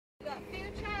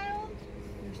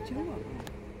two of them.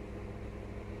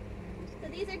 So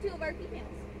these are two of our females.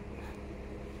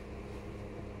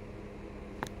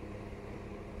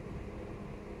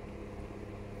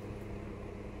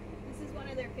 This is one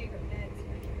of their favorite beds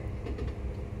for sure.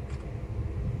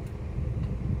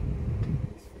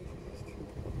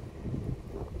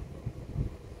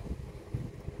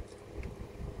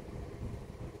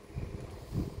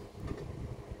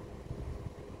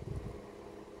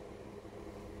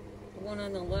 The one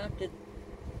on the left, the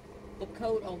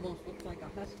coat almost looks like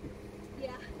a husky.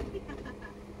 Yeah.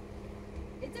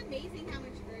 It's amazing how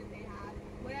much fur they have.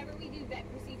 Whenever we do vet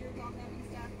procedures on them and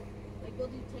stuff, like we'll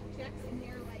do tick checks and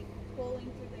they're like pulling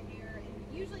through the hair, and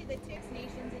usually the ticks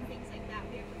nations and things like that,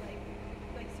 we have to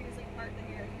like seriously part the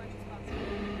hair as much as possible.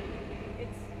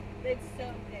 It's so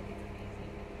thick, it's amazing.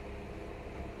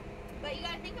 But you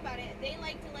gotta think about it. They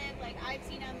like to live, like I've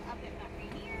seen them up at Mount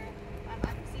Rainier.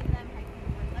 I've seen them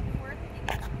hiking over Leavenworth, and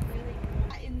they get really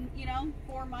cool. In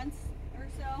 4 months or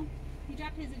so. He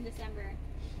dropped his in December.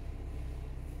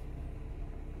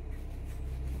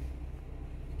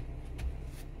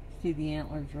 See the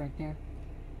antlers right there?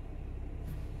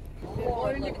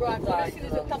 Oh, look at the size of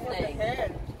those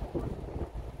things.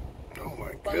 Oh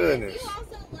my goodness. You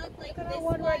also look like this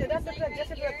one right there. That's like like just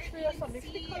right a tree or something.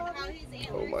 See how his antlers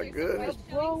Oh my are so goodness. much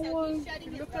showing, so he's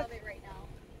shedding his velvet right now.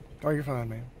 Oh, you're fine,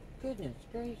 man. Goodness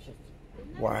gracious.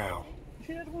 Wow.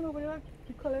 See that one over there?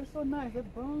 The color is so nice.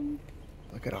 That brown.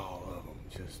 Look at all of them.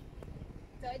 Just.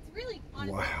 So it's really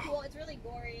honestly Wow. cool. It's really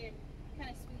gory and kind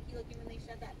of spooky looking when they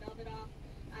shed that velvet off,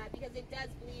 because it does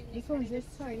bleed. And This it one's kinda this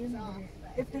just side, scrapes isn't off, it?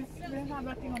 but If they it's so don't have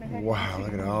that thing on the head. Wow.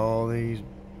 Look at all these.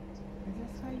 It's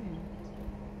just hiding.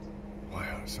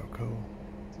 Wow. That's so cool.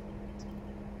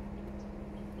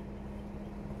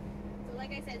 So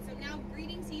like I said, so now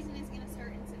breeding season is going to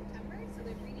start in September. So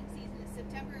the breeding season is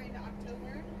September into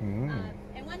October.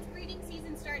 And once breeding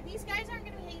season starts, these guys aren't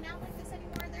going to be hanging out like this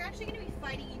anymore. They're actually going to be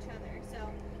fighting each other. So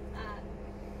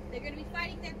they're going to be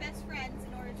fighting their best friends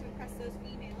in order to impress those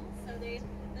females. So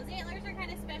those antlers are kind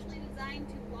of specially designed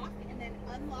to lock and then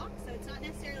unlock. So it's not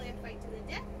necessarily a fight to the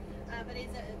death, but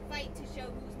it's a fight to show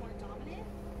who's more dominant.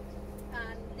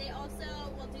 They also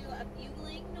will do a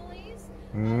bugling noise,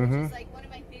 which is like one of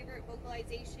my favorite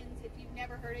vocalizations. If you've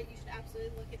never heard it, you should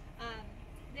absolutely look at it.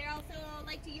 They also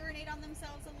like to urinate on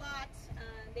themselves a lot.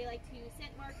 They like to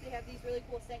scent mark. They have these really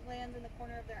cool scent glands in the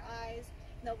corner of their eyes.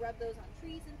 And they'll rub those on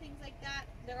trees and things like that.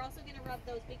 They're also going to rub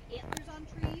those big antlers on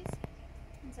trees.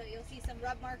 And so you'll see some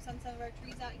rub marks on some of our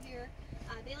trees out here.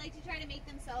 They like to try to make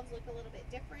themselves look a little bit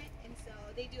different, and so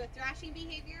they do a thrashing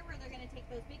behavior where they're going to take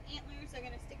those big antlers, they're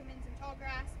going to stick them in some tall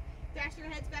grass, thrash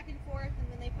their heads back and forth, and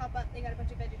then they pop up. They got a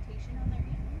bunch of vegetation on their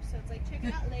antlers, so it's like, check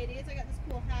it out, ladies, I got this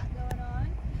cool hat going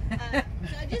on.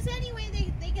 So just any way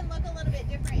they can look a little bit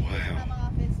different and just come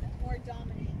off as more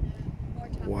dominant,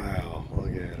 more tough. Wow.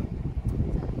 Look at them. So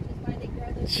which is why they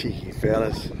grow those Cheeky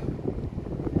fellas.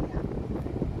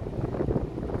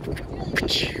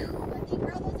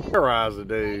 Terrorize the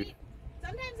dude.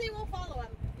 Sometimes they will follow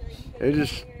him. They're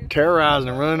just terrorizing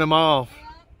and running them off.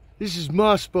 This is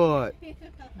my spot.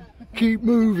 Keep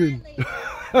moving. They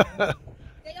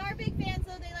are big fans,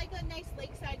 though. They like a nice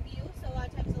lakeside view, so a lot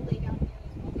of times they'll lay down here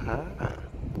as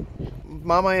well.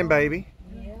 Mama and baby.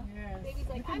 Yeah. Baby's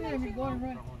like, I'm You're actually going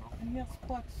right. And you have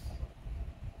spots.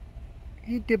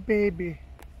 Eat the baby.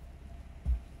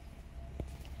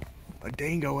 A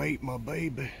dingo ate my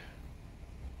baby.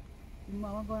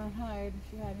 Mama going to hide.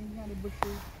 She hiding behind the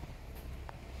bushes.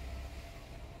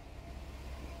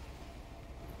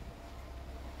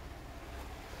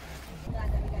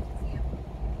 glad that we got to see him.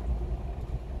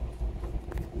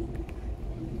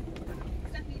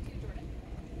 Stuff you too, Jordan.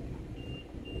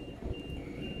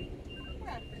 We're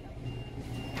out for now.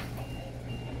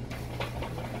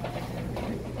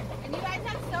 And you guys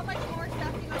have so much more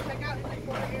stuff to go check out in the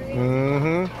core area.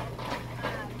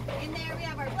 In there we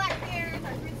have our black bears,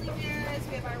 our grizzly bears,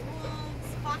 we have our wolves,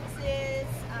 foxes,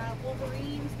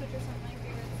 wolverines, which are some of my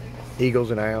favorites.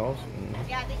 Eagles and owls.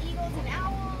 Yeah, the eagles and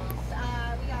owls.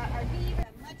 We got our beaver.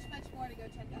 Much more to go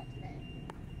check out today.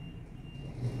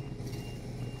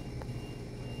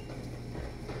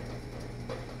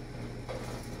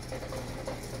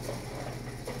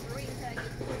 We're waiting till I get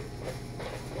food.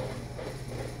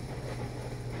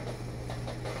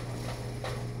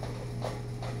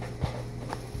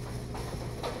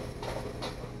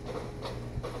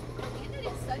 And it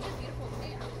is such a beautiful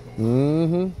day out today.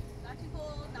 Mm-hmm. Not too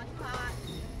cold, not too hot.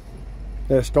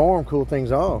 That storm cooled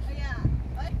things off. Oh, yeah.